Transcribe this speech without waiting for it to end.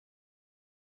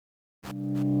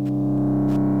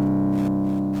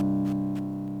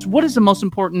What is the most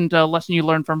important lesson you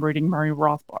learned from reading Murray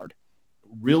Rothbard?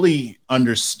 Really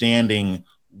understanding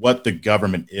what the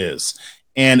government is.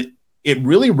 And it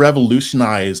really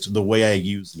revolutionized the way I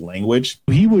use language.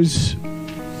 He was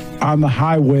on the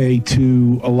highway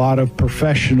to a lot of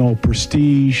professional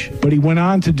prestige, but he went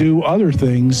on to do other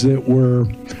things that were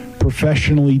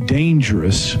professionally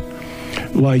dangerous,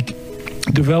 like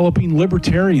developing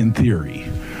libertarian theory,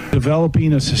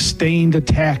 developing a sustained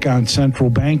attack on central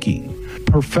banking.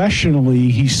 Professionally,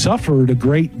 he suffered a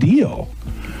great deal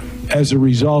as a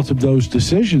result of those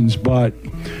decisions, but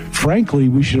frankly,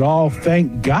 we should all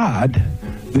thank God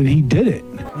that he did it.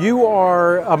 You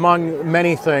are, among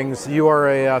many things, you are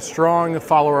a strong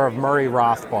follower of Murray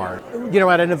Rothbard. You know,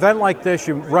 at an event like this,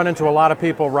 you run into a lot of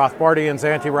people, Rothbardians,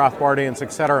 anti-Rothbardians,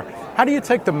 etc. How do you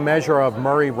take the measure of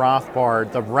Murray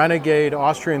Rothbard, the renegade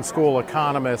Austrian school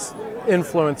economist,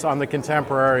 influence on the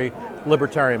contemporary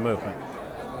libertarian movement?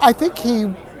 I think he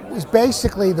was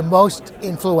basically the most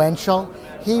influential.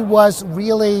 He was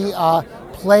really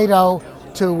Plato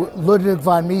to Ludwig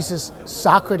von Mises'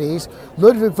 Socrates.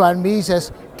 Ludwig von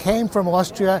Mises came from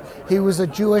Austria. He was a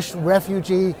Jewish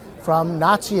refugee from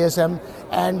Nazism,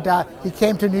 and he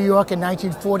came to New York in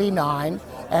 1949,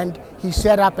 and he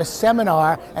set up a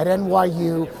seminar at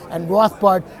NYU, and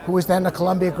Rothbard, who was then a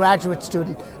Columbia graduate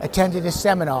student, attended his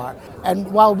seminar.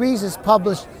 And while Mises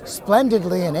published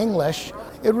splendidly in English,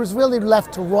 it was really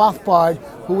left to Rothbard,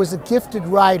 who was a gifted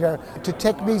writer, to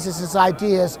take Mises'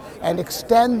 ideas and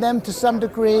extend them to some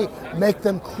degree, make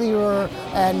them clearer,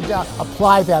 and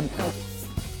apply them.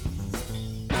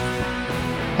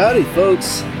 Howdy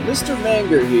folks, Mr.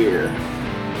 Manger here.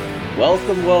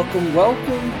 Welcome, welcome,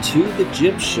 welcome to the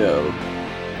Jib Show.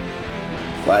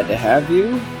 Glad to have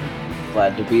you.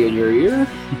 Glad to be in your ear.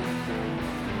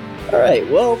 Alright,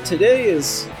 well, today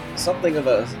is something of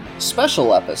a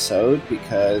special episode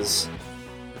because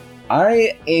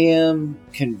I am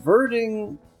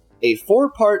converting a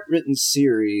 4-part written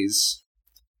series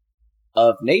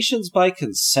of Nations by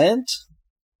Consent,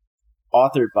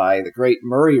 authored by the great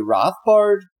Murray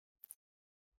Rothbard,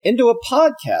 into a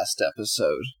podcast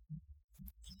episode.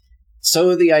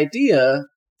 So the idea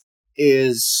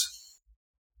is,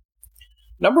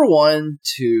 number one,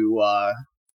 to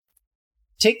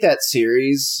take that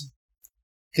series,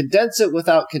 condense it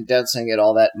without condensing it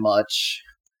all that much,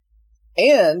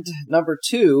 and number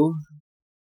two,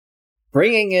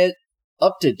 bringing it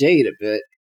up to date a bit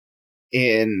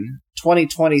in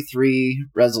 2023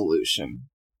 resolution,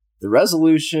 the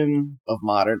resolution of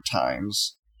modern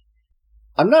times.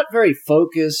 I'm not very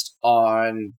focused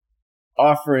on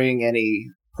offering any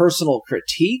personal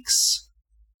critiques.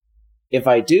 If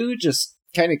I do, just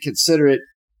kind of consider it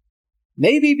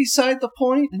maybe beside the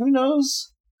point, who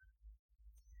knows?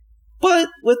 But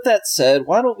with that said,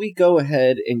 why don't we go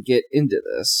ahead and get into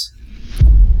this?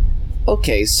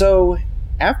 Okay, so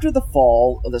after the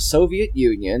fall of the Soviet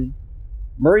Union,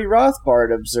 Murray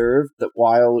Rothbard observed that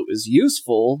while it was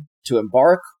useful to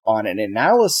embark on an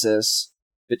analysis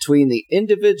between the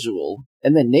individual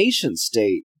and the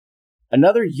nation-state,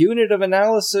 another unit of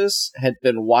analysis had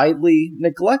been widely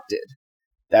neglected.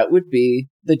 That would be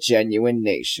the genuine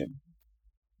nation.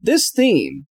 This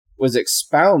theme was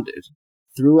expounded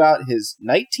throughout his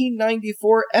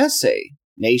 1994 essay,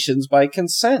 Nations by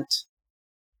Consent.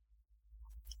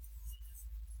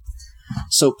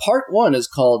 So part one is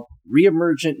called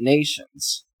Reemergent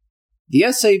Nations. The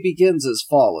essay begins as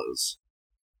follows.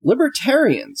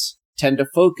 Libertarians tend to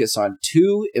focus on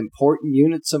two important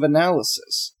units of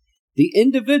analysis, the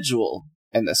individual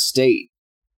and the state.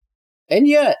 And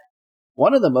yet,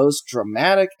 one of the most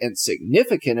dramatic and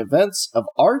significant events of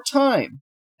our time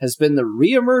has been the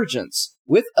reemergence,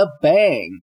 with a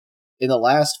bang, in the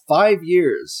last 5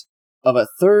 years, of a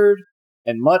third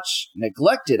and much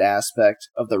neglected aspect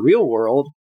of the real world,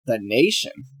 the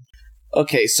nation.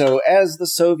 Okay, so as the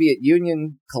Soviet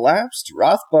Union collapsed,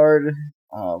 Rothbard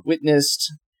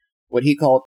witnessed what he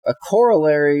called a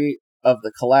corollary of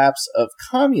the collapse of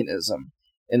communism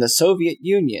in the Soviet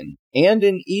Union and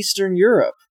in Eastern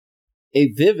Europe,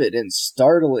 a vivid and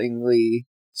startlingly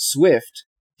swift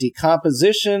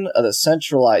decomposition of the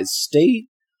centralized state,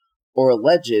 or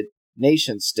alleged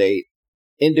nation-state,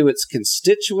 into its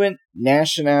constituent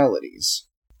nationalities.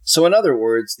 So in other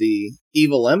words, the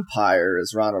evil empire,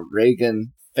 as Ronald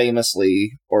Reagan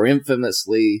famously or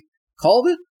infamously called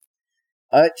it,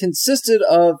 consisted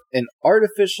of an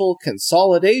artificial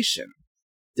consolidation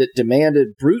that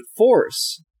demanded brute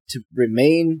force to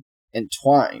remain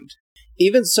entwined.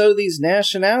 Even so, these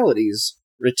nationalities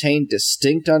retained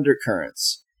distinct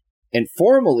undercurrents and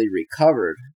formally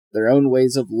recovered their own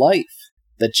ways of life.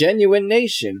 The genuine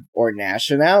nation, or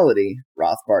nationality,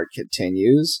 Rothbard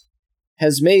continues,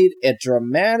 has made a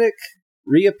dramatic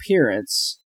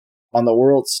reappearance on the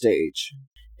world stage.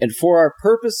 And for our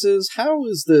purposes, how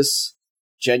is this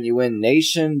genuine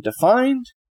nation defined?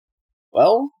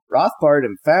 Well, Rothbard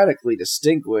emphatically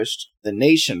distinguished the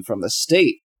nation from the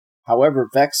state, however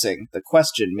vexing the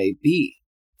question may be.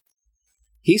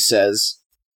 He says,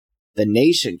 the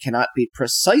nation cannot be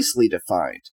precisely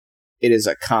defined. It is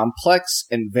a complex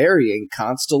and varying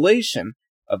constellation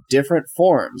of different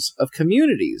forms of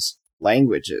communities,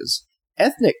 languages,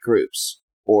 ethnic groups,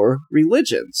 or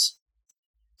religions.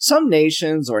 Some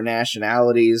nations or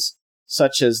nationalities,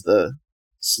 such as the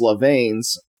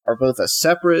Slovenes, are both a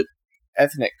separate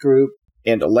ethnic group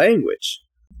and a language.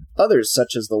 Others,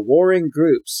 such as the warring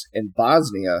groups in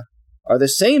Bosnia, are the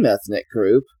same ethnic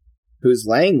group, whose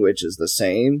language is the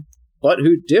same, but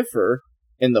who differ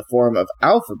in the form of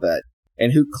alphabet,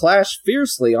 and who clash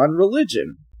fiercely on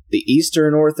religion. The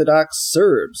Eastern Orthodox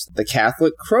Serbs, the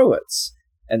Catholic Croats,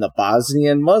 and the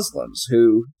Bosnian Muslims,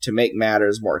 who, to make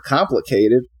matters more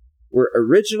complicated, were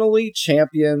originally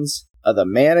champions of the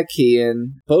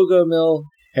Manichaean Bogomil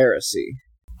heresy.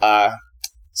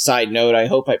 Side note, I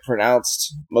hope I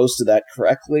pronounced most of that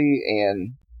correctly,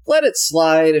 and let it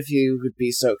slide if you would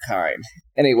be so kind.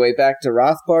 Anyway, back to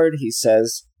Rothbard, he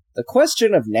says, the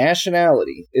question of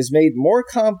nationality is made more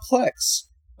complex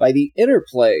by the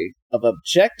interplay of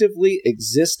objectively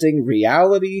existing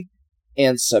reality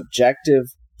and subjective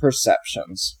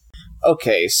perceptions.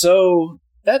 Okay, so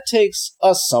that takes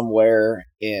us somewhere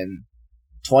in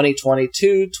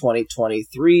 2022,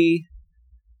 2023.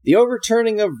 The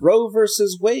overturning of Roe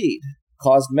versus Wade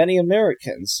caused many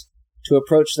Americans to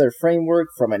approach their framework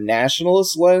from a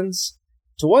nationalist lens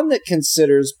to one that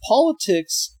considers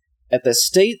politics at the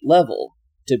state level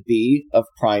to be of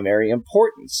primary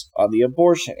importance on the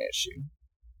abortion issue.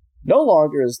 No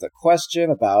longer is the question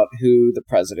about who the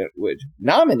president would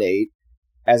nominate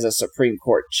as a Supreme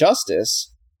Court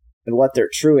justice and what their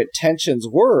true intentions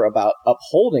were about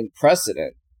upholding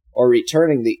precedent or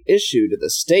returning the issue to the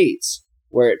states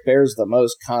where it bears the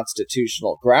most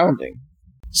constitutional grounding.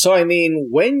 So, I mean,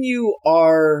 when you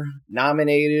are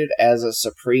nominated as a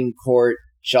Supreme Court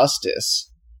justice,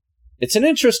 it's an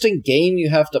interesting game you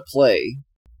have to play.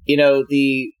 You know,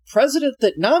 the president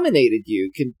that nominated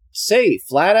you can say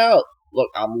flat out, look,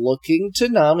 I'm looking to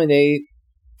nominate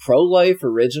pro-life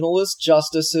originalist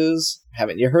justices.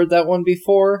 Haven't you heard that one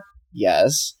before?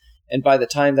 Yes. And by the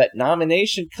time that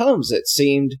nomination comes, it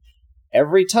seemed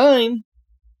every time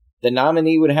the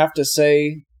nominee would have to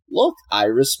say, look, I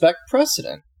respect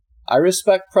precedent. I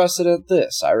respect precedent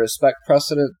this. I respect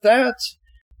precedent that.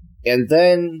 And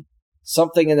then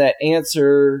something in that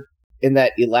answer, in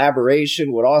that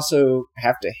elaboration, would also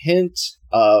have to hint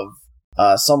of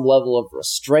some level of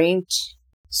restraint,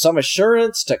 some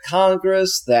assurance to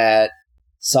Congress that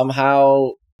somehow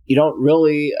you don't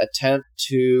really attempt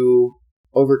to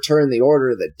overturn the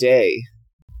order of the day.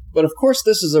 But of course,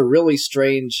 this is a really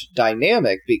strange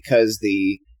dynamic because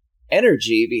the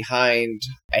energy behind,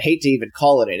 I hate to even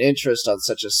call it an interest on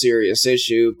such a serious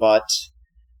issue, but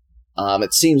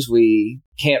it seems we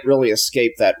can't really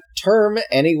escape that term.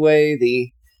 Anyway,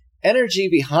 the energy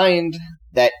behind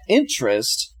that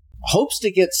interest hopes to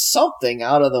get something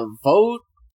out of the vote,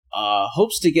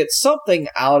 hopes to get something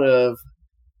out of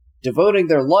devoting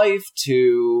their life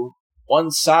to one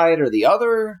side or the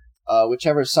other,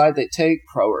 whichever side they take,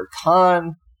 pro or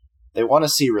con. They want to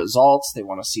see results. They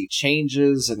want to see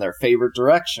changes in their favored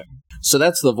direction. So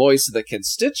that's the voice of the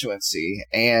constituency.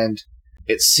 And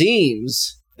it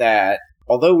seems that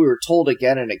although we were told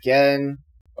again and again,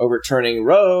 overturning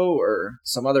Roe or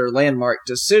some other landmark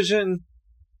decision,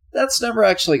 that's never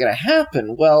actually going to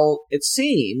happen. Well, it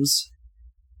seems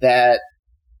that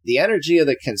the energy of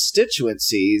the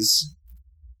constituencies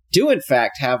do in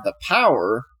fact have the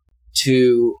power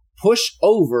to push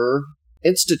over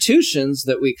institutions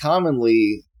that we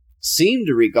commonly seem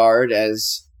to regard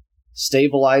as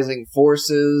stabilizing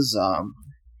forces,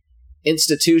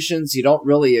 institutions you don't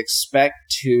really expect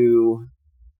to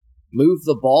move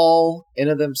the ball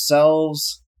into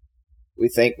themselves. We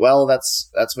think, well, that's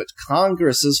what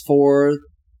Congress is for.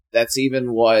 That's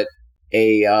even what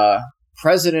a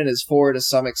president is for to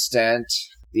some extent.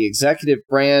 The executive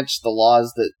branch, the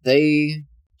laws that they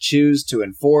choose to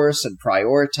enforce and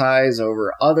prioritize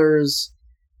over others,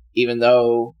 even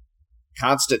though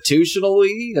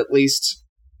constitutionally, at least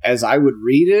as I would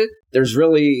read it, there's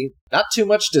really not too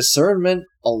much discernment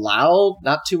allowed,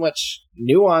 not too much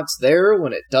nuance there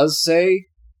when it does say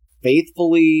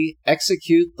faithfully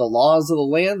execute the laws of the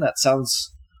land. That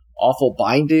sounds awful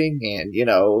binding, and, you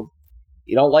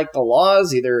don't like the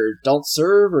laws, either don't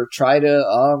serve or try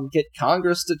to get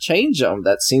Congress to change them.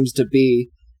 That seems to be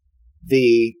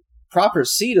the proper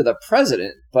seat of the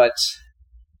president. But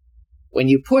when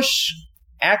you push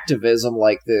activism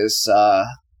like this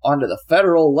onto the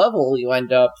federal level, you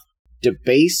end up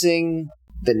debasing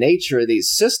the nature of these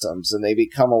systems, and they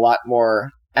become a lot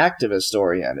more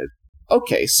activist-oriented.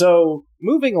 Okay, so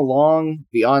moving along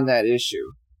beyond that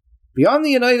issue. Beyond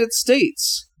the United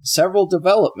States, several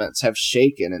developments have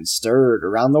shaken and stirred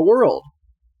around the world.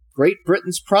 Great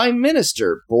Britain's Prime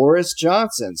Minister, Boris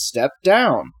Johnson, stepped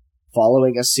down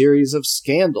following a series of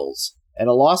scandals and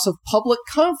a loss of public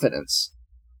confidence.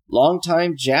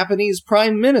 Longtime Japanese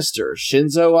Prime Minister,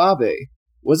 Shinzo Abe,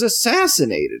 was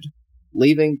assassinated,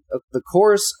 leaving the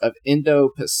course of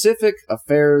Indo-Pacific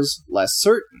affairs less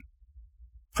certain.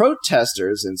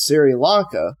 Protesters in Sri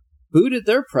Lanka booted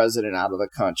their president out of the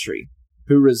country,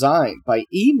 who resigned by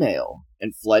email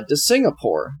and fled to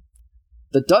Singapore.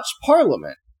 The Dutch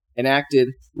Parliament enacted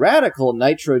radical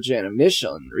nitrogen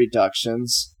emission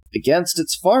reductions against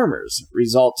its farmers,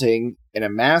 resulting in a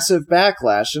massive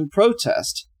backlash and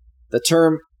protest. The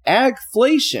term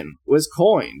agflation was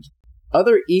coined.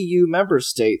 Other EU member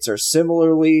states are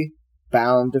similarly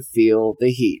bound to feel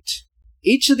the heat.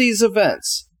 Each of these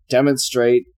events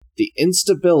demonstrate the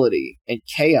instability and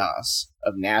chaos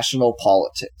of national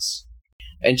politics.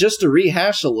 And just to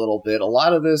rehash a little bit, a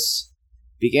lot of this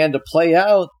began to play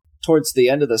out towards the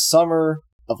end of the summer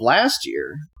of last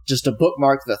year. Just to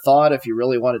bookmark the thought if you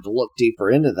really wanted to look deeper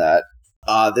into that.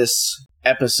 This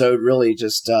episode really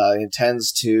just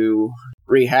intends to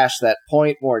rehash that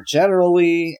point more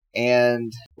generally,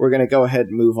 and we're going to go ahead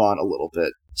and move on a little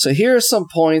bit. So here are some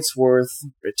points worth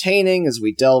retaining as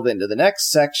we delve into the next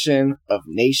section of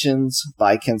Nations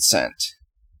by Consent.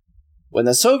 When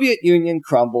the Soviet Union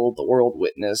crumbled, the world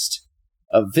witnessed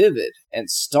a vivid and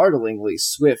startlingly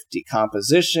swift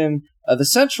decomposition of the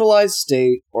centralized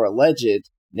state or alleged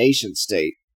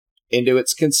nation-state into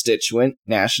its constituent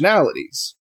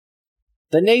nationalities.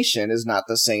 The nation is not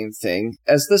the same thing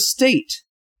as the state.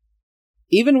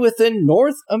 Even within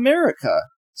North America,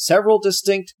 several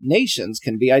distinct nations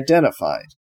can be identified,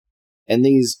 and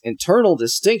these internal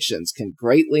distinctions can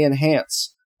greatly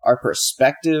enhance our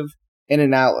perspective and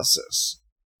analysis.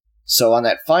 So on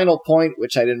that final point,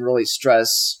 which I didn't really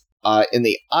stress in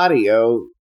the audio,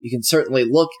 you can certainly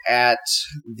look at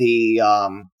the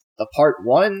part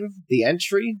 1, the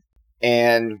entry,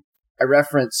 and I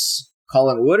reference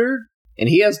Colin Woodard, and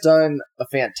he has done a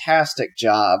fantastic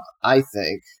job, I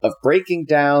think, of breaking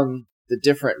down the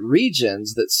different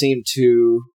regions that seem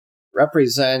to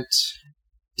represent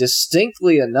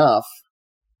distinctly enough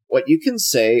what you can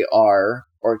say are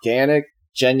organic,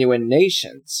 genuine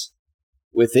nations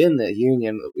within the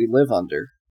union that we live under.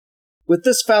 With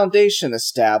this foundation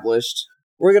established,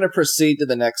 we're going to proceed to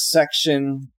the next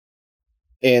section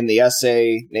in the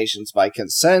essay Nations by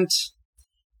Consent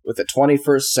with a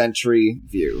 21st century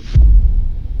view.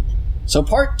 So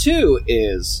part 2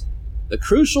 is the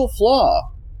crucial flaw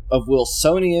of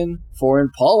Wilsonian foreign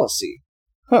policy.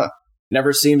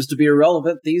 Never seems to be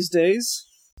irrelevant these days.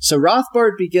 So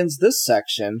Rothbard begins this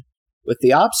section with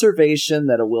the observation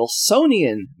that a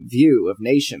Wilsonian view of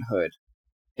nationhood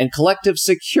and collective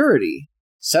security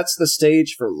sets the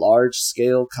stage for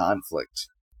large-scale conflict.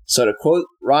 So to quote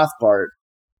Rothbard,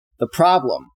 the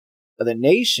problem of the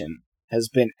nation has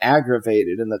been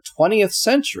aggravated in the 20th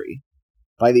century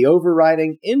by the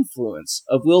overriding influence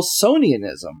of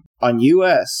Wilsonianism on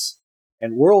U.S.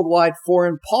 and worldwide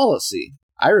foreign policy.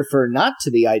 I refer not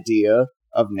to the idea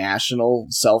of national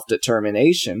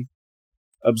self-determination,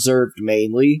 observed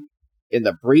mainly in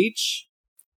the breach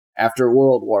after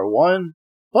World War I,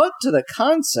 but to the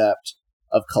concept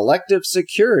of collective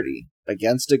security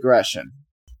against aggression.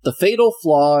 The fatal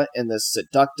flaw in this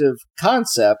seductive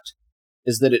concept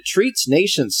is that it treats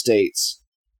nation-states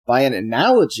by an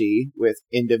analogy with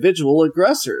individual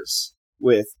aggressors,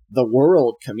 with the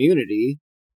world community,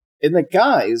 in the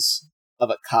guise of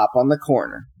a cop on the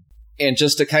corner. And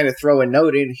just to kind of throw a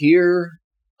note in here,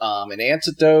 an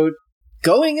antidote,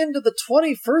 going into the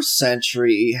 21st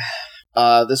century,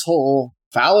 this whole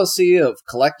fallacy of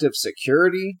collective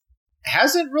security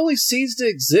hasn't really ceased to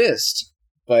exist,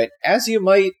 but as you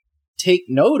might take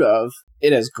note of,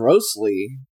 it has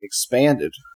grossly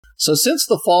expanded. So since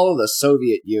the fall of the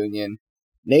Soviet Union,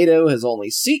 NATO has only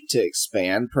sought to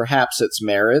expand. Perhaps its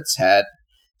merits had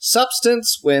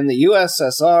substance when the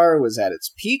USSR was at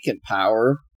its peak in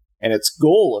power, and its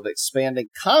goal of expanding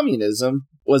communism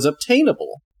was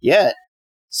obtainable. Yet,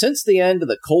 since the end of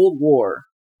the Cold War,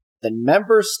 the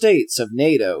member states of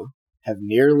NATO have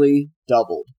nearly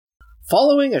doubled.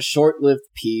 Following a short-lived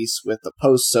peace with the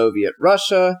post-Soviet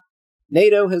Russia,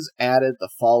 NATO has added the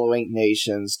following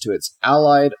nations to its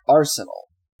allied arsenal: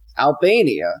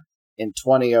 Albania in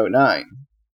 2009,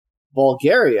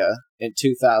 Bulgaria in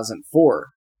 2004,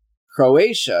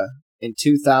 Croatia in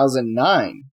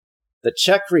 2009, the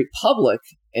Czech Republic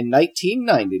in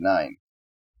 1999,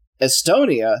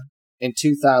 Estonia in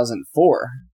 2004,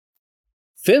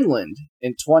 Finland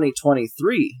in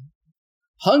 2023,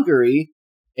 Hungary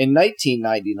in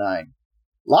 1999,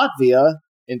 Latvia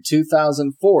in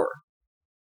 2004,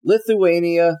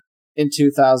 Lithuania in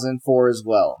 2004 as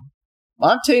well,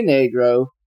 Montenegro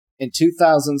in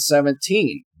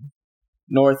 2017,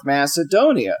 North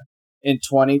Macedonia in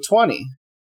 2020,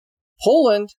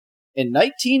 Poland in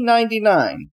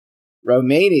 1999,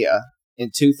 Romania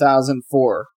in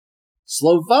 2004,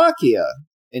 Slovakia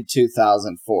in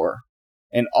 2004,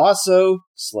 and also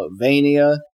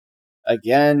Slovenia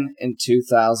again in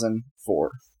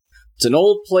 2004. It's an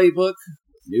old playbook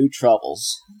with new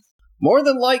troubles. More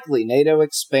than likely, NATO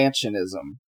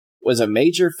expansionism was a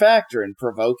major factor in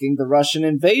provoking the Russian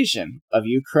invasion of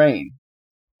Ukraine.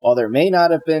 While there may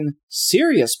not have been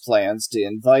serious plans to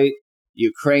invite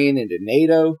Ukraine into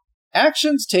NATO,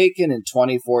 actions taken in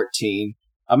 2014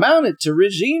 amounted to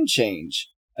regime change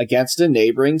against a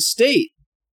neighboring state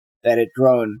that had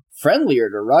grown friendlier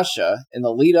to Russia in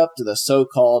the lead-up to the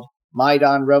so-called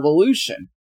Maidan Revolution.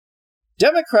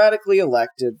 Democratically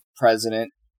elected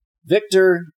President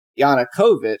Viktor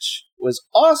Yanukovych was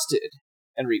ousted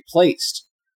and replaced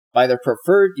by the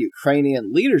preferred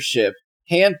Ukrainian leadership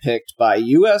handpicked by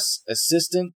U.S.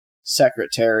 Assistant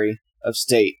Secretary of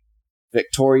State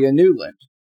Victoria Nuland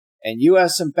and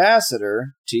U.S. Ambassador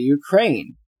to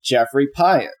Ukraine Jeffrey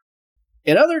Pyatt.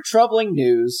 In other troubling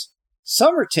news,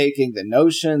 some are taking the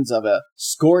notions of a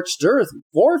scorched earth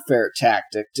warfare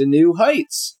tactic to new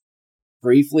heights.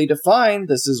 Briefly defined,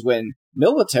 this is when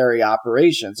military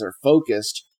operations are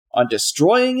focused on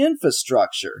destroying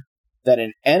infrastructure that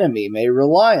an enemy may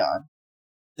rely on.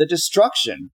 The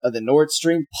destruction of the Nord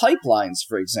Stream pipelines,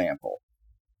 for example.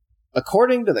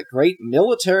 According to the great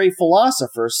military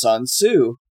philosopher Sun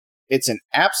Tzu, it's an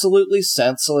absolutely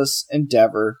senseless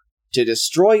endeavor to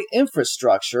destroy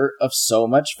infrastructure of so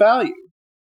much value.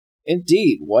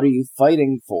 Indeed, what are you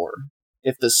fighting for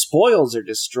if the spoils are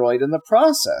destroyed in the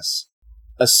process?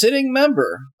 A sitting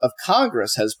member of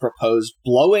Congress has proposed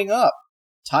blowing up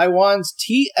Taiwan's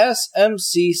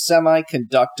TSMC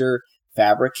semiconductor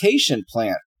fabrication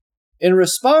plant in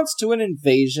response to an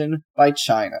invasion by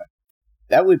China.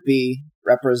 That would be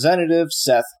Representative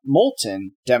Seth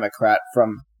Moulton, Democrat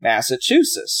from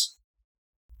Massachusetts.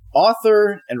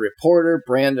 Author and reporter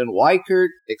Brandon Weichert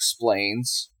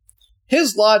explains,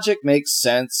 his logic makes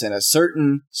sense in a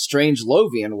certain strange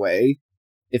Lovian way.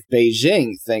 If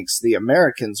Beijing thinks the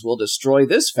Americans will destroy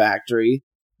this factory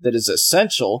that is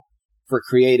essential for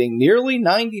creating nearly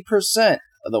 90%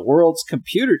 of the world's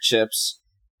computer chips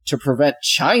to prevent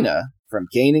China from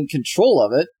gaining control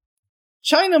of it,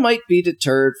 China might be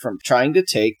deterred from trying to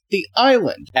take the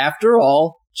island. After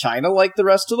all, China, like the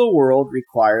rest of the world,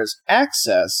 requires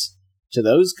access to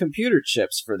those computer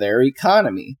chips for their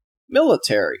economy,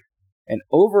 military, and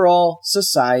overall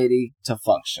society to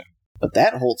function. But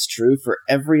that holds true for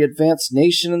every advanced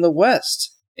nation in the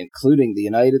West, including the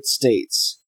United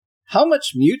States. How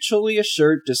much mutually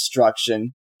assured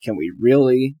destruction can we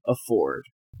really afford?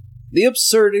 The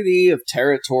absurdity of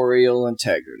territorial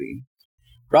integrity.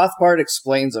 Rothbard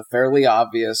explains a fairly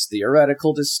obvious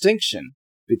theoretical distinction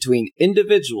between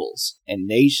individuals and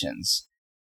nations,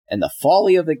 and the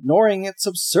folly of ignoring its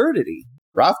absurdity.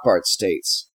 Rothbard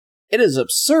states, it is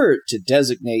absurd to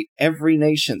designate every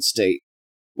nation-state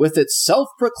with its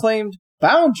self-proclaimed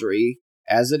boundary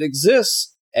as it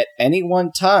exists at any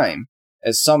one time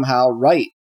as somehow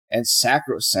right and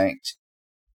sacrosanct,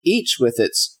 each with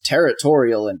its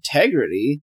territorial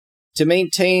integrity to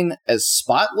maintain as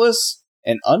spotless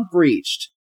and unbreached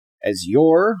as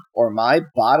your or my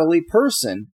bodily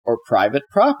person or private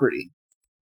property.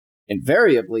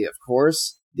 Invariably, of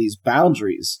course, these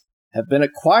boundaries have been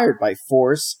acquired by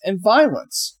force and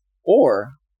violence,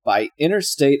 or by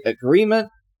interstate agreement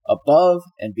above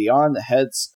and beyond the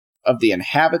heads of the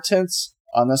inhabitants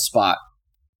on the spot.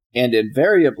 And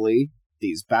invariably,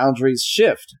 these boundaries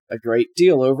shift a great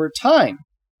deal over time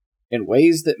in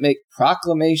ways that make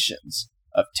proclamations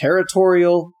of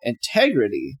territorial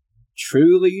integrity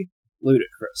truly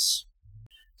ludicrous.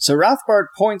 So Rothbard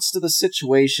points to the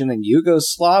situation in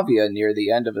Yugoslavia near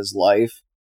the end of his life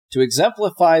to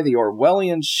exemplify the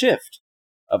Orwellian shift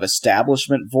of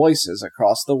establishment voices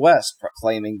across the West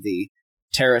proclaiming the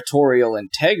territorial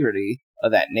integrity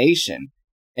of that nation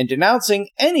and denouncing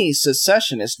any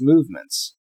secessionist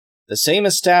movements. The same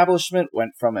establishment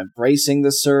went from embracing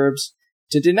the Serbs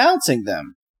to denouncing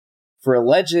them for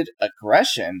alleged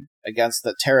aggression against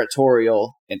the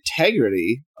territorial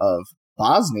integrity of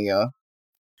Bosnia.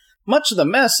 Much of the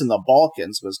mess in the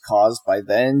Balkans was caused by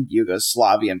then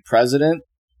Yugoslavian president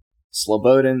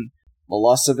Slobodan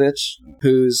Milosevic,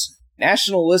 whose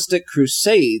nationalistic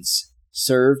crusades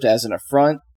served as an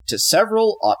affront to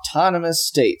several autonomous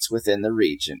states within the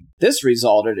region. This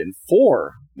resulted in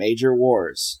 4 major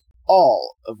wars,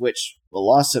 all of which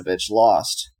Milosevic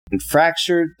lost, and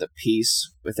fractured the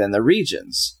peace within the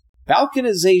regions.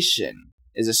 Balkanization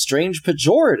is a strange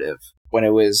pejorative when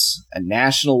it was a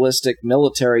nationalistic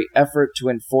military effort to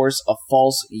enforce a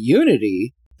false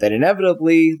unity that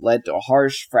inevitably led to a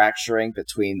harsh fracturing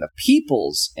between the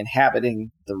peoples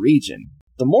inhabiting the region.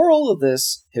 The moral of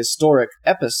this historic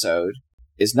episode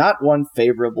is not one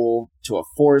favorable to a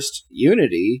forced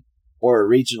unity or a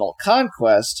regional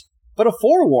conquest, but a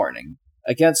forewarning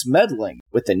against meddling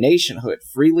with the nationhood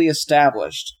freely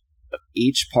established of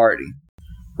each party.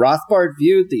 Rothbard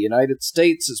viewed the United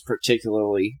States as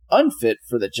particularly unfit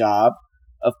for the job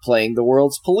of playing the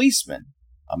world's policeman.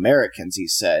 Americans, he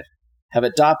said, have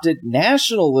adopted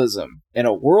nationalism in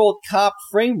a world cop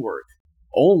framework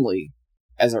only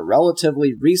as a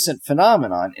relatively recent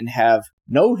phenomenon and have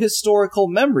no historical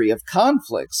memory of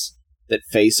conflicts that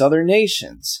face other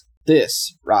nations.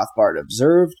 This, Rothbard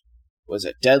observed, was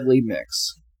a deadly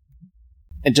mix.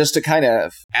 And just to kind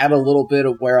of add a little bit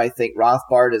of where I think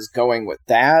Rothbard is going with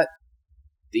that,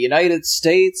 the United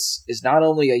States is not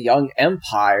only a young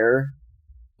empire,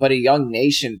 but a young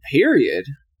nation, period.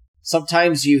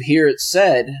 Sometimes you hear it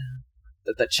said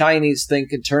that the Chinese think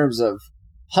in terms of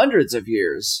hundreds of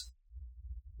years,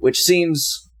 which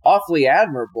seems awfully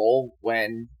admirable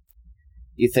when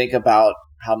you think about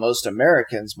how most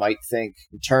Americans might think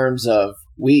in terms of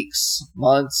weeks,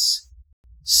 months,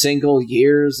 single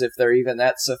years, if they're even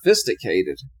that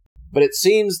sophisticated. But it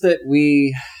seems that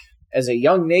we, as a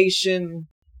young nation,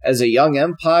 as a young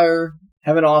empire,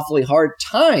 have an awfully hard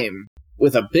time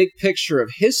with a big picture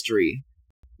of history,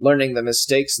 learning the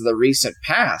mistakes of the recent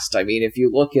past. I mean, if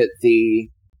you look at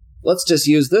let's just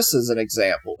use this as an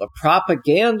example, the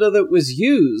propaganda that was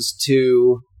used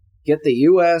to get the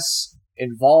U.S.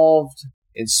 involved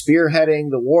in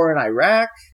spearheading the war in Iraq,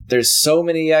 there's so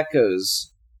many echoes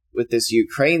with this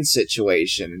Ukraine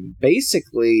situation.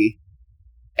 Basically,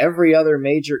 every other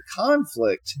major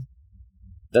conflict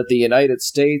that the United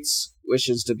States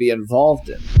wishes to be involved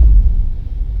in.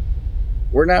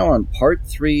 We're now on Part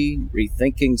 3,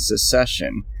 Rethinking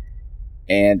Secession,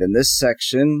 and in this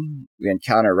section, we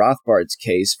encounter Rothbard's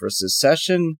case for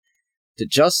secession to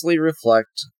justly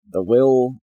reflect the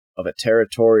will of a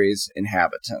territory's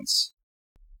inhabitants.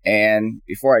 And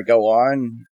before I go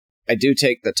on, I do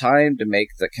take the time to make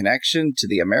the connection to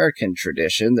the American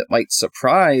tradition that might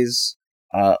surprise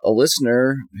a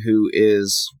listener who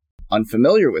is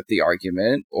unfamiliar with the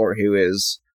argument or who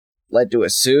is led to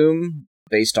assume,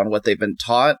 based on what they've been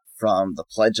taught from the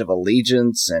Pledge of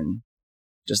Allegiance and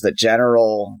just the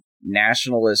general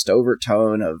nationalist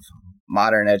overtone of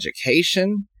modern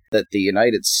education, that the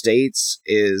United States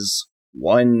is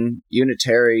one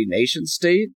unitary nation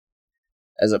state,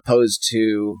 as opposed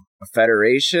to a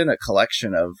federation, a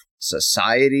collection of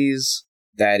societies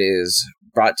that is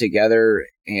brought together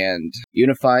and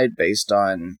unified based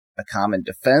on a common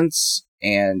defense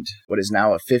and what is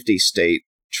now a 50-state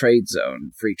trade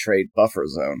zone, free trade buffer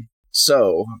zone.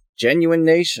 So, genuine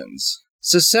nations.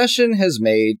 Secession has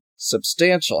made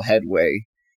substantial headway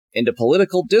into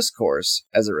political discourse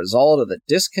as a result of the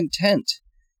discontent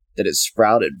that has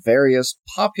sprouted various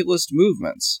populist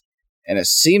movements in a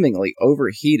seemingly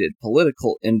overheated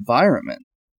political environment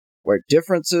where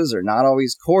differences are not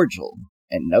always cordial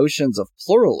and notions of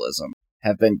pluralism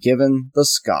have been given the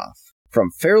scoff.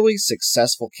 From fairly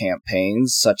successful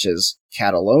campaigns such as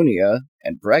Catalonia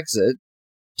and Brexit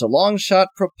to long-shot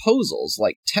proposals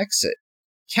like Texit,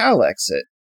 Calexit,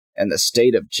 and the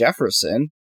state of Jefferson,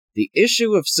 the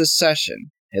issue of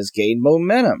secession has gained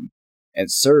momentum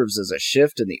and serves as a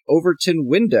shift in the Overton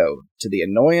window to the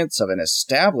annoyance of an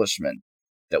establishment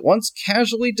that once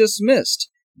casually dismissed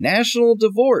national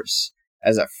divorce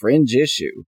as a fringe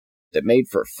issue that made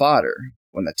for fodder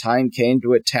when the time came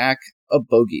to attack a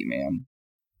bogeyman.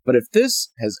 But if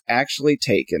this has actually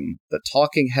taken the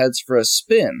talking heads for a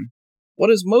spin, what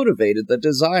has motivated the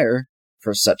desire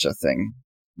for such a thing?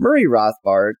 Murray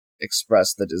Rothbard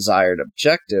expressed the desired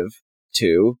objective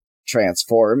to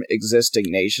transform existing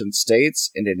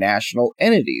nation-states into national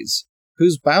entities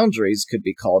whose boundaries could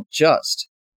be called just.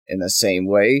 In the same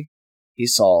way, he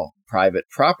saw private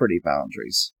property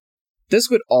boundaries. This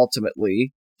would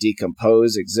ultimately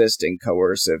decompose existing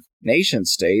coercive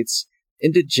nation-states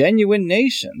into genuine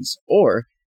nations, or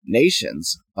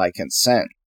nations by consent.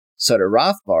 So to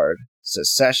Rothbard,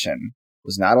 secession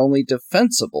was not only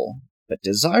defensible, but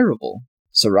desirable.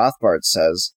 So Rothbard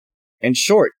says, in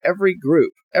short, every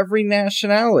group, every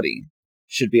nationality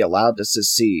should be allowed to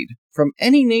secede from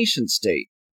any nation-state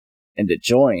and to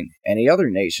join any other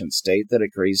nation-state that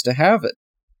agrees to have it.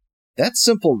 That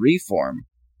simple reform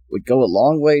would go a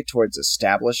long way towards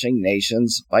establishing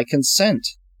nations by consent.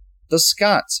 The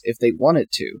Scots, if they wanted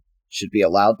to, should be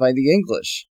allowed by the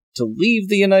English to leave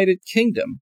the United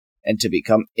Kingdom and to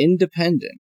become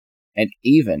independent, and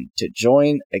even to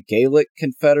join a Gaelic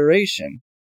confederation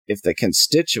if the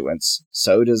constituents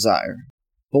so desire.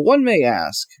 But one may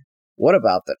ask, what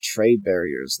about the trade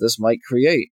barriers this might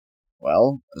create?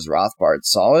 Well, as Rothbard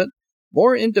saw it,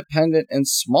 more independent and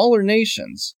smaller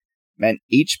nations meant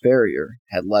each barrier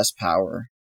had less power.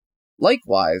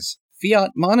 Likewise,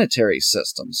 fiat monetary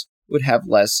systems would have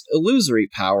less illusory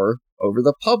power over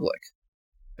the public.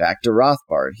 Back to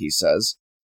Rothbard, he says,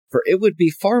 for it would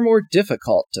be far more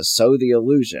difficult to sow the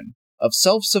illusion of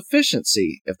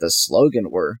self-sufficiency if the slogan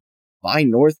were, "Buy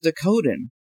North Dakotan,"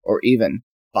 or even,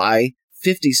 "Buy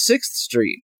 56th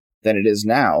Street," than it is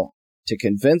now to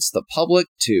convince the public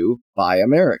to buy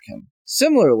American.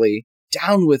 Similarly,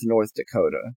 down with North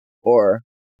Dakota, or,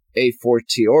 a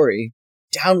fortiori,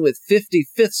 down with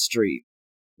 55th Street,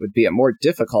 would be a more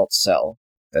difficult sell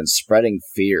than spreading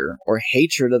fear or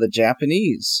hatred of the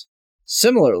Japanese.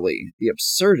 Similarly, the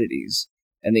absurdities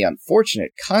and the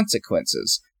unfortunate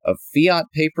consequences of fiat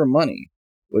paper money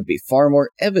would be far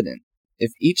more evident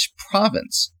if each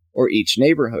province, or each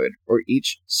neighborhood, or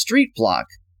each street block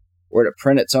were to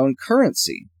print its own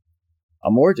currency.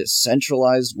 A more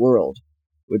decentralized world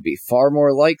would be far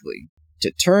more likely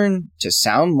to turn to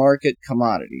sound market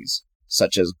commodities,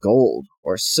 such as gold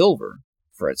or silver,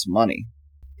 for its money.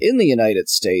 In the United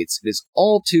States, it is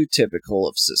all too typical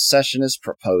of secessionist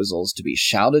proposals to be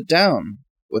shouted down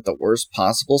with the worst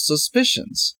possible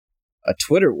suspicions. A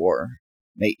Twitter war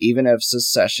may even have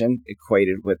secession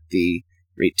equated with the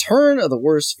return of the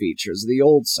worst features of the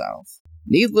Old South.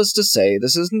 Needless to say,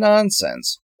 this is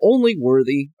nonsense, only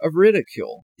worthy of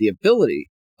ridicule. The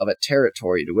ability of a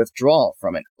territory to withdraw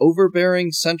from an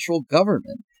overbearing central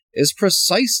government is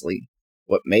precisely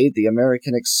what made the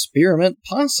American experiment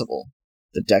possible.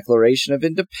 The Declaration of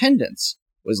Independence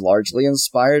was largely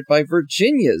inspired by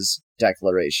Virginia's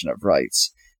Declaration of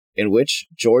Rights, in which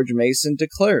George Mason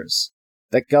declares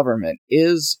that government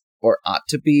is or ought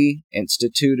to be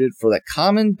instituted for the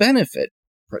common benefit,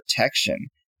 protection,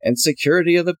 and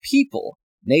security of the people,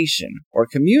 nation, or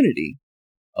community,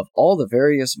 of all the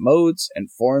various modes and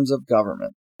forms of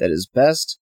government that is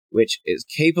best, which is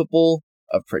capable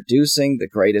of producing the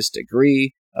greatest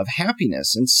degree of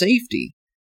happiness and safety,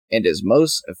 and is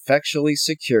most effectually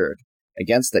secured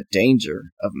against the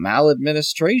danger of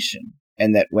maladministration,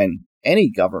 and that when any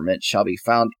government shall be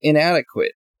found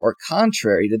inadequate or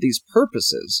contrary to these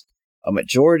purposes, a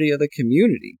majority of the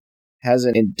community has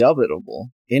an indubitable,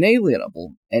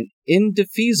 inalienable, and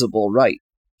indefeasible right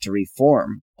to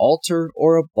reform, alter,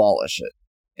 or abolish it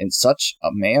in such a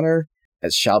manner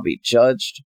as shall be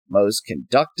judged most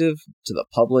conducive to the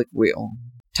public weal.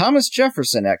 Thomas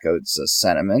Jefferson echoed this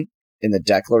sentiment in the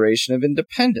Declaration of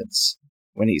Independence,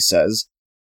 when he says,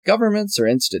 "Governments are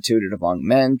instituted among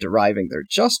men deriving their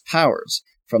just powers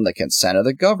from the consent of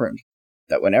the governed,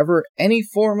 that whenever any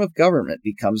form of government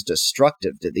becomes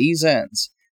destructive to these ends,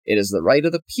 it is the right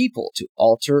of the people to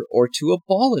alter or to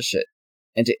abolish it,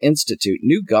 and to institute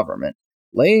new government,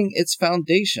 laying its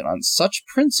foundation on such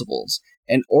principles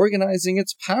and organizing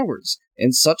its powers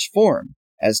in such form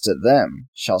as to them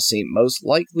shall seem most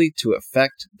likely to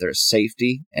affect their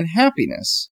safety and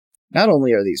happiness." Not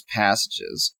only are these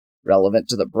passages relevant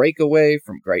to the breakaway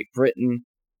from Great Britain,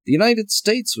 the United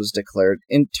States was declared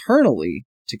internally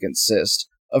to consist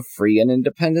of free and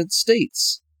independent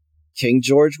states. King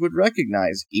George would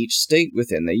recognize each state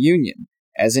within the Union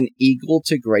as an equal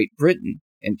to Great Britain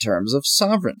in terms of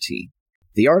sovereignty.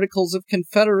 The Articles of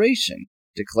Confederation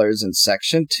declares in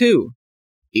Section 2,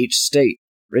 each state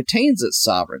retains its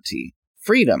sovereignty,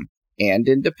 freedom, and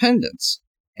independence,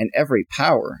 and every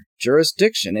power,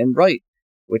 jurisdiction, and right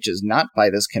which is not by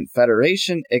this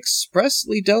confederation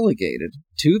expressly delegated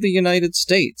to the United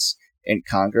States in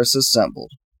Congress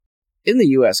assembled. In the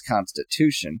U.S.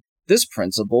 Constitution, this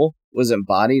principle was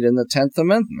embodied in the 10th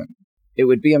Amendment. It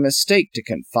would be a mistake to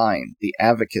confine the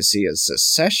advocacy of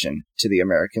secession to the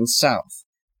American South.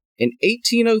 In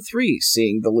 1803,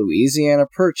 seeing the Louisiana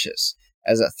Purchase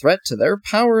as a threat to their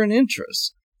power and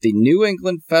interests, the New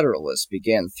England Federalists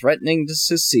began threatening to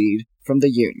secede from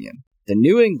the Union. The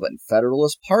New England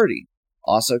Federalist Party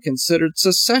also considered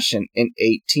secession in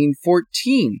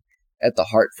 1814 at the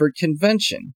Hartford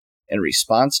Convention in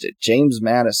response to James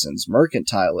Madison's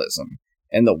mercantilism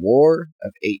and the War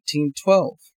of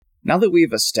 1812. Now that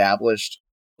we've established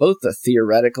both the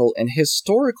theoretical and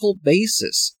historical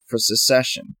basis for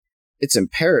secession, it's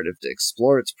imperative to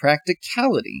explore its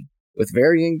practicality with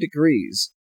varying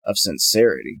degrees of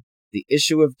sincerity. The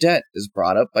issue of debt is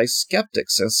brought up by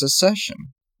skeptics of secession.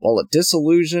 While a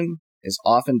dissolution is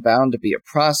often bound to be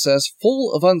a process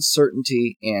full of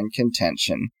uncertainty and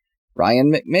contention,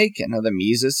 Ryan McMakin of the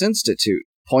Mises Institute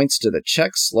points to the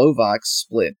Czech-Slovak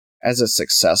split as a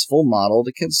successful model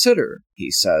to consider. He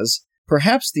says,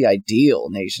 perhaps the ideal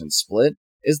nation split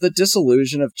is the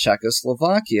dissolution of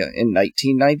Czechoslovakia in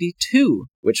 1992,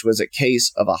 which was a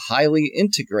case of a highly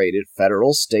integrated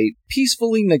federal state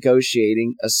peacefully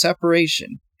negotiating a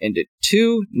separation into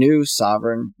two new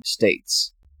sovereign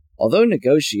states. Although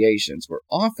negotiations were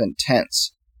often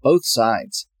tense, both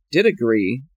sides did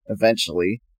agree,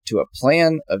 eventually, to a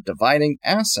plan of dividing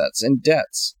assets and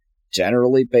debts,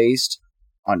 generally based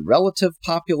on relative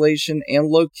population and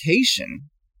location.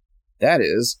 That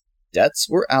is, debts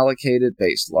were allocated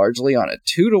based largely on a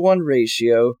 2-to-1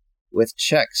 ratio, with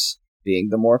Czechs being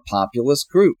the more populous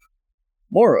group.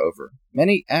 Moreover,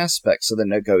 many aspects of the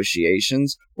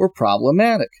negotiations were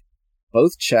problematic.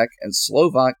 Both Czech and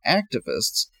Slovak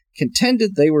activists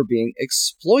contended they were being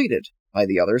exploited by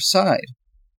the other side.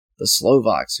 The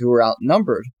Slovaks, who were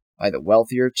outnumbered by the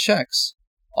wealthier Czechs,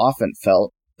 often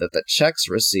felt that the Czechs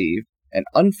received an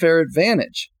unfair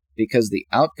advantage because the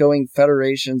outgoing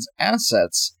federation's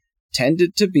assets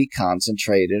tended to be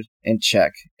concentrated in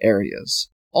Czech areas.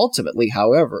 Ultimately,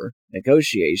 however,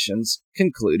 negotiations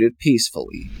concluded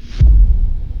peacefully.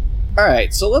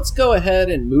 Alright, so let's go ahead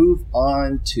and move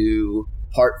on to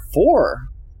part 4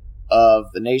 of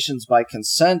the Nations by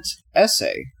Consent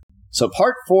essay. So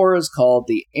part 4 is called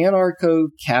the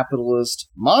Anarcho-Capitalist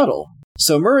Model.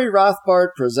 So Murray Rothbard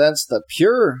presents the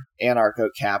pure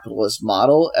anarcho-capitalist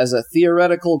model as a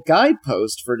theoretical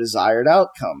guidepost for desired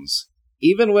outcomes,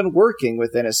 even when working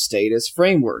within a statist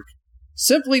framework.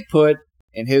 Simply put,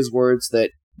 in his words,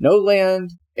 that no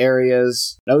land,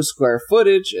 areas, no square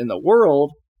footage in the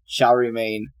world shall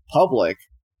remain public.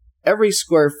 Every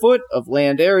square foot of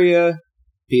land area,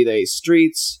 be they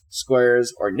streets,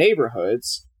 squares, or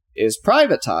neighborhoods, is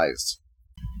privatized.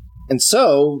 And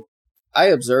so, I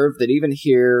observed that even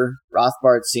here,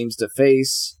 Rothbard seems to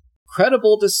face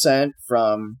credible dissent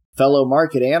from fellow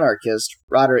market anarchist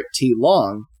Roderick T.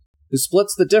 Long, who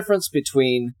splits the difference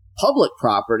between public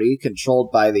property controlled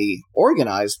by the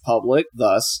organized public,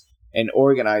 thus an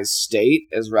organized state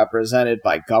as represented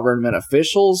by government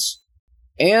officials,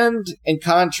 and, in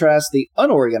contrast, the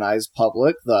unorganized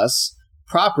public, thus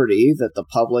property that the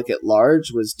public at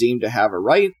large was deemed to have a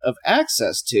right of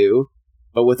access to,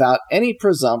 but without any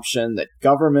presumption that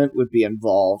government would be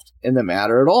involved in the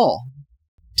matter at all.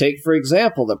 Take, for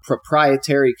example, the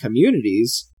proprietary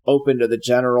communities open to the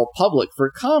general public for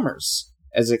commerce,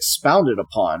 as expounded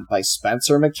upon by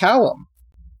Spencer McCallum.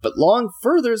 But Long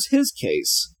furthers his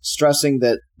case, stressing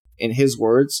that, in his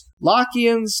words,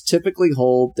 Lockeans typically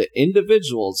hold that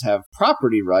individuals have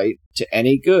property right to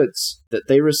any goods that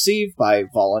they receive by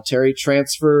voluntary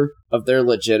transfer of their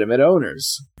legitimate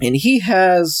owners. And he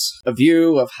has a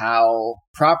view of how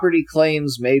property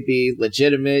claims may be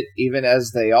legitimate even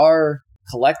as they are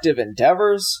collective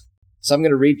endeavors. So I'm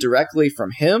going to read directly from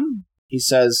him. He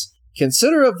says,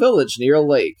 "Consider a village near a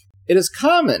lake. It is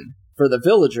common for the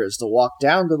villagers to walk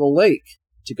down to the lake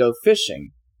to go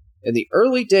fishing. In the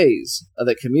early days of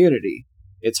the community,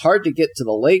 it's hard to get to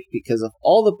the lake because of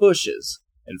all the bushes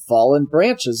and fallen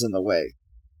branches in the way.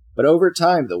 But over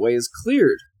time, the way is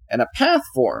cleared and a path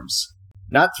forms,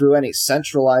 not through any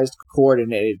centralized,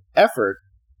 coordinated effort,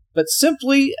 but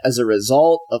simply as a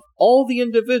result of all the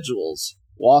individuals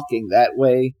walking that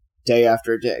way day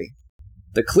after day.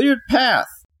 The cleared path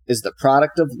is the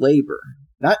product of labor,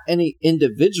 not any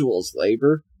individual's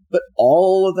labor, but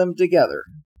all of them together.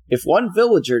 If one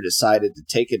villager decided to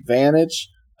take advantage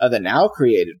of the now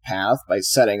created path by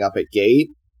setting up a gate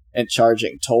and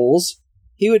charging tolls,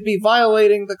 he would be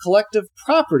violating the collective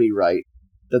property right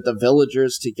that the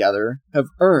villagers together have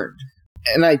earned."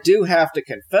 And I do have to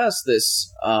confess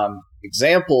this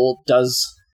example does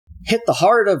hit the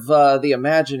heart of the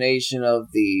imagination of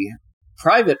the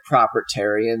private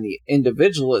propertarian, the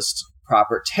individualist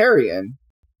propertarian,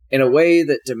 in a way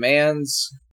that demands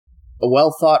a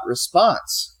well-thought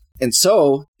response. And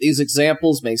so, these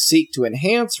examples may seek to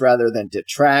enhance rather than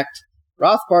detract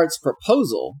Rothbard's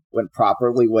proposal when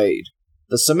properly weighed.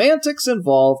 The semantics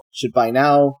involved should by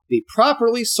now be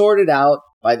properly sorted out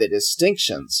by the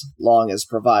distinctions Long has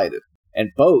provided, and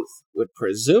both would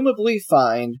presumably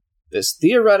find this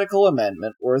theoretical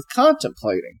amendment worth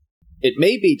contemplating. It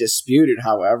may be disputed,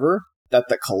 however, that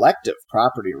the collective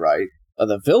property right of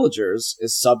the villagers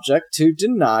is subject to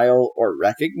denial or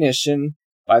recognition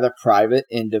by the private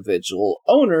individual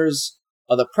owners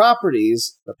of the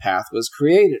properties the path was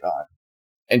created on.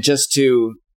 And just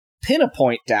to pin a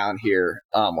point down here,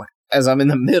 as I'm in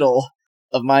the middle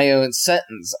of my own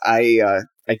sentence, I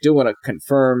do want to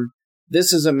confirm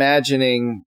this is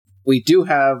imagining we do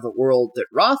have the world that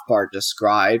Rothbard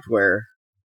described where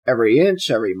every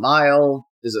inch, every mile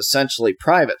is essentially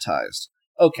privatized.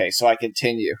 Okay, so I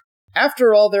continue.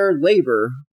 After all, their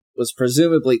labor was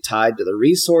presumably tied to the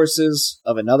resources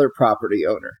of another property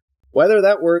owner. Whether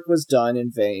that work was done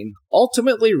in vain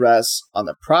ultimately rests on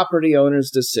the property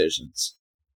owner's decisions.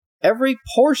 Every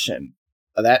portion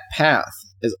of that path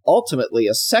is ultimately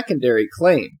a secondary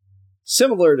claim,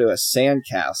 similar to a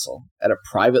sandcastle at a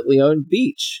privately owned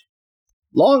beach.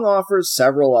 Long offers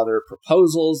several other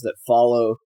proposals that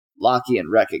follow Lockean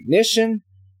recognition,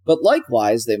 but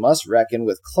likewise they must reckon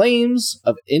with claims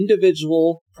of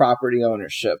individual property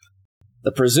ownership.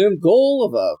 The presumed goal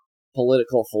of a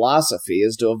political philosophy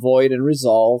is to avoid and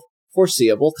resolve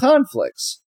foreseeable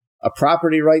conflicts. A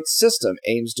property rights system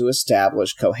aims to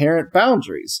establish coherent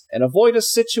boundaries and avoid a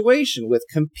situation with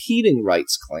competing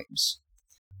rights claims.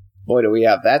 Boy, do we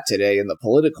have that today in the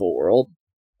political world,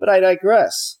 but I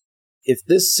digress. If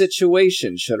this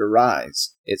situation should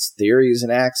arise, its theories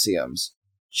and axioms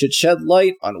should shed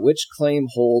light on which claim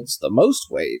holds the most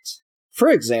weight. For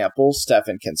example,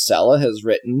 Stefan Kinsella has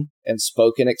written and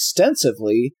spoken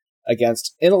extensively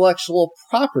against intellectual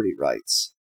property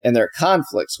rights and their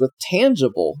conflicts with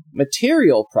tangible,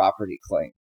 material property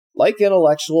claims. Like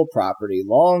intellectual property,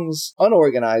 Long's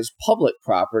unorganized public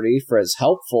property, for as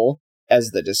helpful as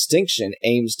the distinction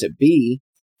aims to be,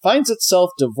 finds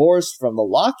itself divorced from the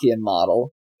Lockean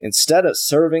model instead of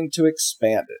serving to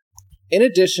expand it. In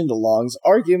addition to Long's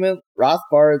argument,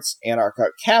 Rothbard's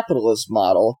anarcho-capitalist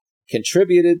model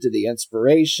contributed to the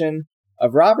inspiration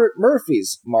of Robert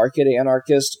Murphy's market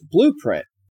anarchist blueprint,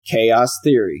 chaos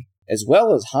theory, as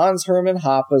well as Hans Hermann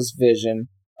Hoppe's vision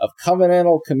of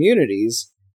covenantal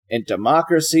communities and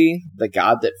democracy, the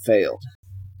god that failed.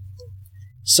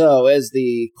 So, as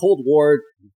the Cold War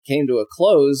came to a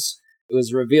close, it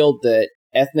was revealed that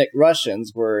ethnic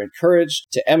Russians were encouraged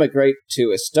to emigrate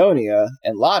to Estonia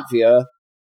and Latvia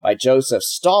by Joseph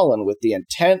Stalin with the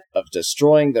intent of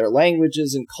destroying their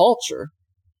languages and culture.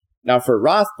 Now, for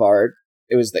Rothbard,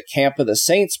 it was the Camp of the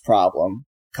Saints problem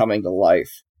coming to life.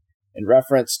 In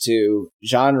reference to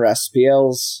Jean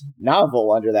Raspiel's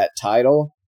novel under that title,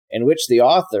 in which the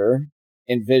author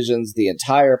envisions the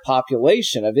entire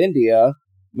population of India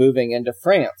moving into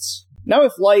France. Now,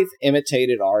 if life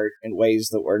imitated art in ways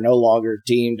that were no longer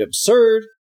deemed absurd,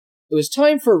 it was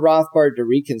time for Rothbard to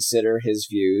reconsider his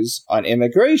views on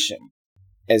immigration.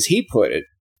 As he put it,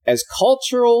 as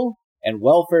cultural and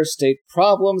welfare state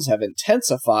problems have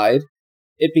intensified,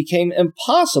 it became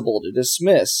impossible to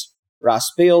dismiss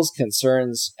Raspiel's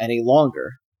concerns any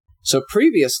longer. So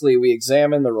previously we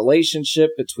examined the relationship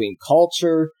between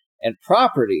culture and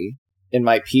property in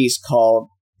my piece called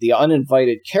The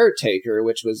Uninvited Caretaker,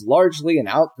 which was largely an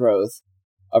outgrowth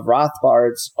of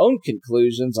Rothbard's own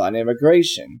conclusions on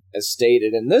immigration, as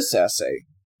stated in this essay.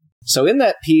 So in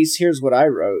that piece, here's what I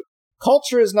wrote.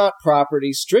 Culture is not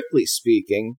property, strictly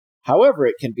speaking. However,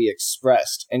 it can be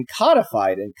expressed and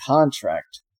codified in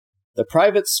contract. The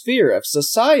private sphere of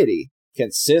society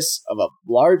consists of a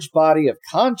large body of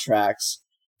contracts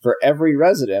for every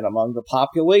resident among the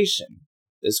population.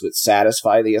 This would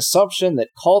satisfy the assumption that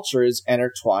culture is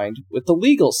intertwined with the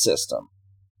legal system.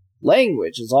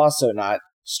 Language is also not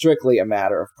strictly a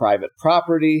matter of private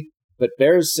property, but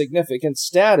bears significant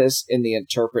status in the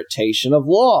interpretation of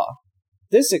law.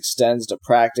 This extends to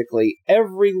practically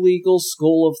every legal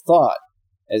school of thought,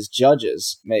 as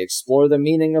judges may explore the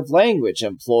meaning of language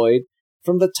employed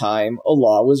from the time a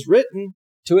law was written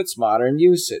to its modern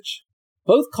usage.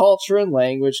 Both culture and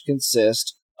language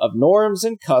consist of norms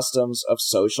and customs of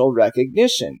social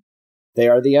recognition. They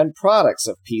are the end products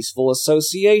of peaceful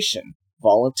association,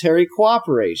 voluntary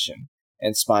cooperation,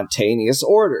 and spontaneous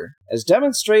order. As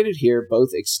demonstrated here, both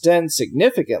extend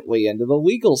significantly into the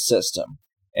legal system,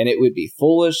 and it would be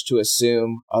foolish to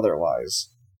assume otherwise.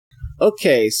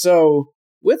 Okay, so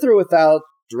with or without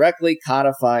directly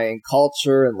codifying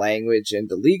culture and language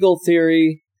into legal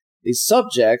theory, these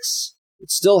subjects would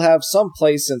still have some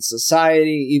place in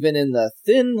society, even in the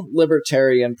thin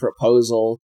libertarian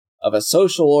proposal of a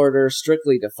social order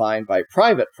strictly defined by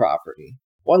private property.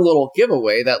 One little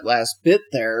giveaway, that last bit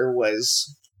there,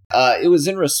 was it was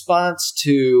in response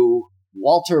to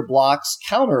Walter Block's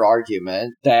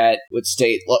counter-argument that would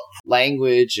state, look,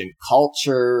 language and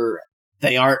culture,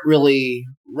 they aren't really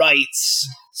rights,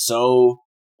 so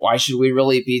why should we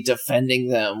really be defending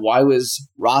them? Why was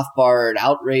Rothbard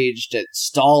outraged at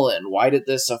Stalin? Why did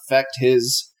this affect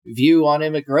his view on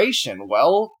immigration?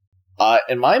 Well,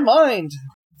 in my mind,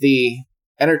 the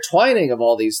intertwining of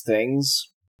all these things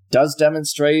does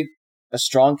demonstrate a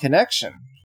strong connection.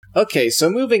 Okay, so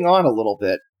moving on a little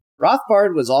bit.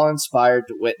 Rothbard was awe-inspired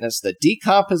to witness the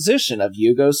decomposition of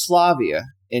Yugoslavia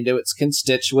into its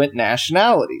constituent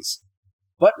nationalities,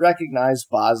 but recognized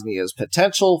Bosnia's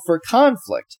potential for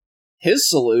conflict. His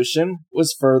solution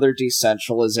was further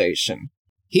decentralization.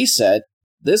 He said,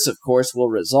 this of course will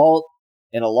result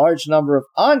in a large number of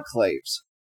enclaves,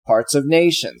 parts of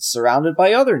nations surrounded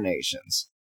by other nations.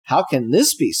 How can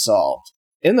this be solved?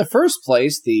 In the first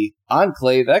place, the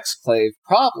enclave-exclave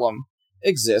problem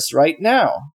exists right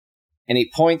now. And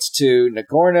he points to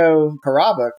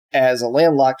Nagorno-Karabakh as a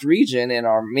landlocked region in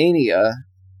Armenia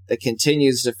that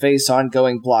continues to face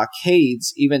ongoing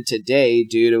blockades even today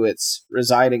due to its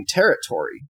residing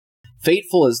territory.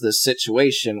 Fateful as this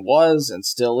situation was and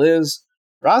still is,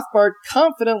 Rothbard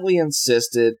confidently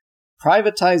insisted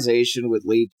privatization would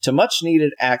lead to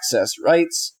much-needed access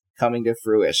rights coming to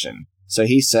fruition. So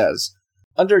he says,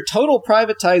 under total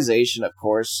privatization, of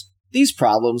course, these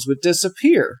problems would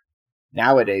disappear.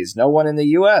 Nowadays, no one in the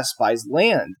U.S. buys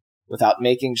land without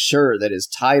making sure that his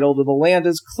title to the land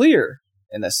is clear.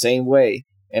 In the same way,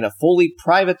 in a fully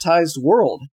privatized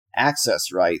world,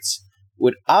 access rights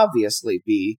would obviously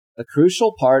be a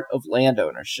crucial part of land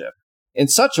ownership. In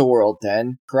such a world,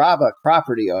 then, Karabakh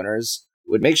property owners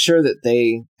would make sure that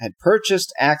they had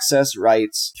purchased access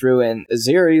rights through an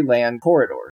Azeri land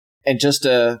corridor. And just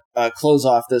to close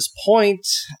off this point,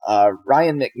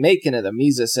 Ryan McMakin of the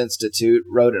Mises Institute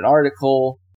wrote an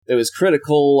article that was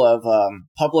critical of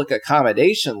public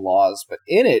accommodation laws, but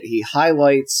in it he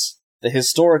highlights the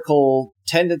historical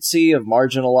tendency of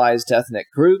marginalized ethnic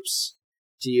groups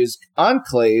to use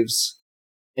enclaves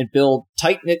and build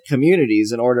tight-knit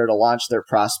communities in order to launch their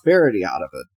prosperity out of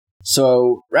it.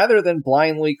 So rather than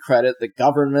blindly credit the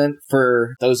government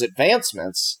for those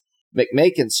advancements,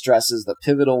 McMakin stresses the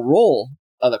pivotal role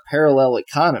of the parallel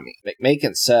economy.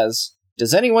 McMakin says,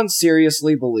 does anyone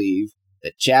seriously believe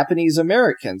that Japanese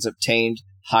Americans obtained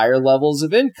higher levels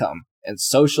of income and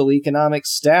social economic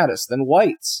status than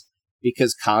whites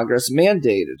because Congress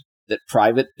mandated that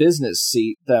private business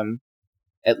seat them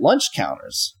at lunch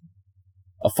counters?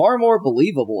 A far more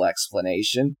believable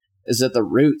explanation is that the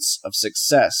roots of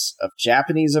success of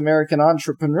Japanese American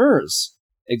entrepreneurs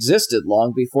existed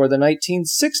long before the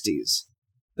 1960s.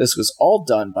 This was all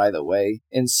done, by the way,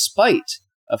 in spite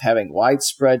of having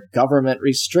widespread government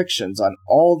restrictions on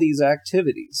all these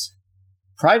activities.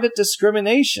 Private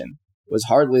discrimination was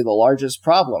hardly the largest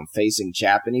problem facing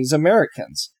Japanese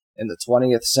Americans in the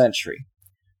 20th century.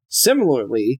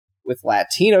 Similarly, with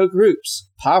Latino groups,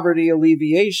 poverty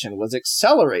alleviation was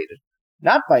accelerated,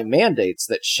 not by mandates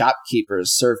that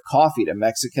shopkeepers serve coffee to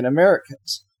Mexican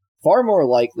Americans. Far more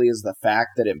likely is the fact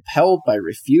that impelled by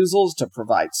refusals to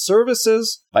provide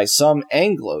services by some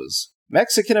Anglos,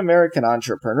 Mexican-American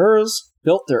entrepreneurs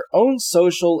built their own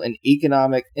social and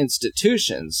economic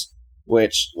institutions,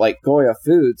 which, like Goya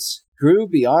Foods, grew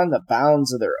beyond the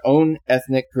bounds of their own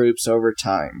ethnic groups over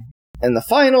time. And the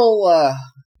final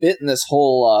bit in this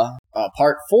whole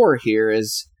part 4 here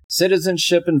is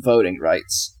citizenship and voting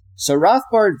rights. So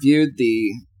Rothbard viewed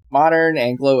the modern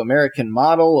Anglo-American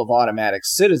model of automatic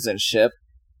citizenship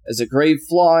as a grave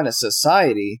flaw in a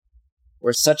society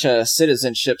where such a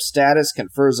citizenship status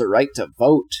confers a right to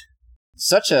vote.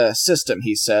 Such a system,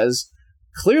 he says,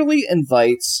 clearly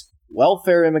invites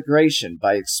welfare immigration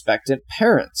by expectant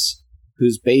parents,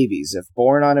 whose babies, if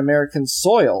born on American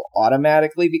soil,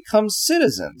 automatically become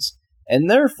citizens, and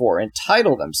therefore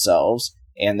entitle themselves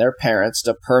and their parents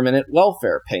to permanent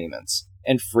welfare payments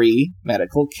and free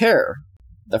medical care.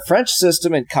 The French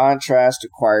system, in contrast,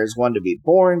 requires one to be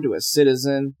born to a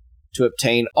citizen to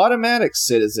obtain automatic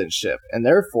citizenship, and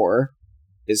therefore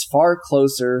is far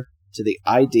closer to the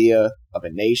idea of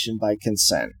a nation by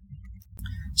consent.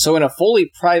 So in a fully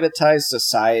privatized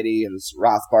society, as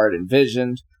Rothbard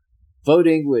envisioned,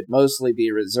 voting would mostly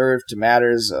be reserved to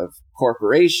matters of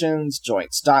corporations,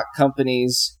 joint stock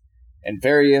companies, and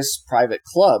various private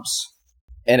clubs.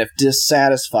 And if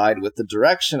dissatisfied with the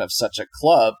direction of such a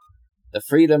club, The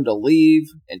freedom to leave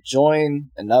and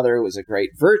join another was a great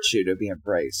virtue to be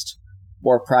embraced.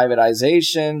 More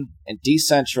privatization and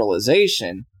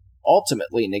decentralization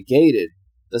ultimately negated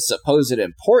the supposed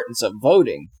importance of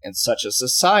voting in such a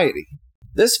society.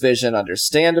 This vision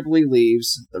understandably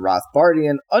leaves the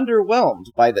Rothbardian underwhelmed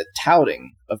by the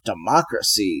touting of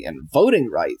democracy and voting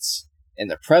rights in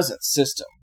the present system.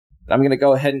 I'm going to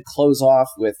go ahead and close off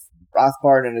with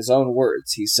Rothbard in his own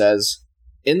words. He says,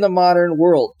 "In the modern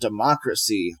world,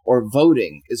 democracy or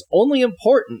voting is only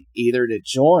important either to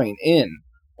join in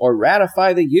or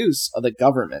ratify the use of the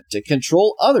government to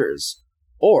control others,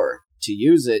 or to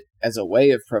use it as a way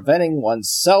of preventing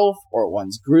oneself or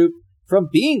one's group from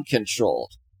being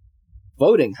controlled.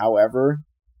 Voting, however,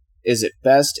 is at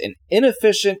best an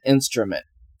inefficient instrument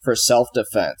for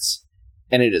self-defense,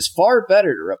 and it is far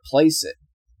better to replace it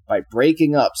by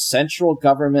breaking up central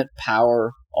government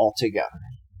power altogether."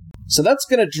 So that's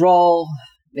going to draw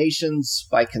Nations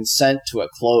by Consent to a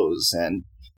close, and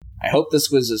I hope this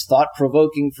was as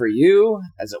thought-provoking for you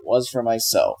as it was for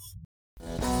myself.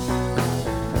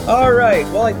 Alright,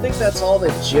 well, I think that's all the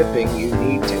jipping you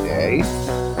need today.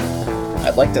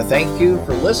 I'd like to thank you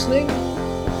for listening,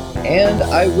 and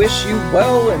I wish you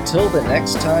well until the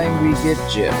next time we get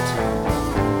jipped.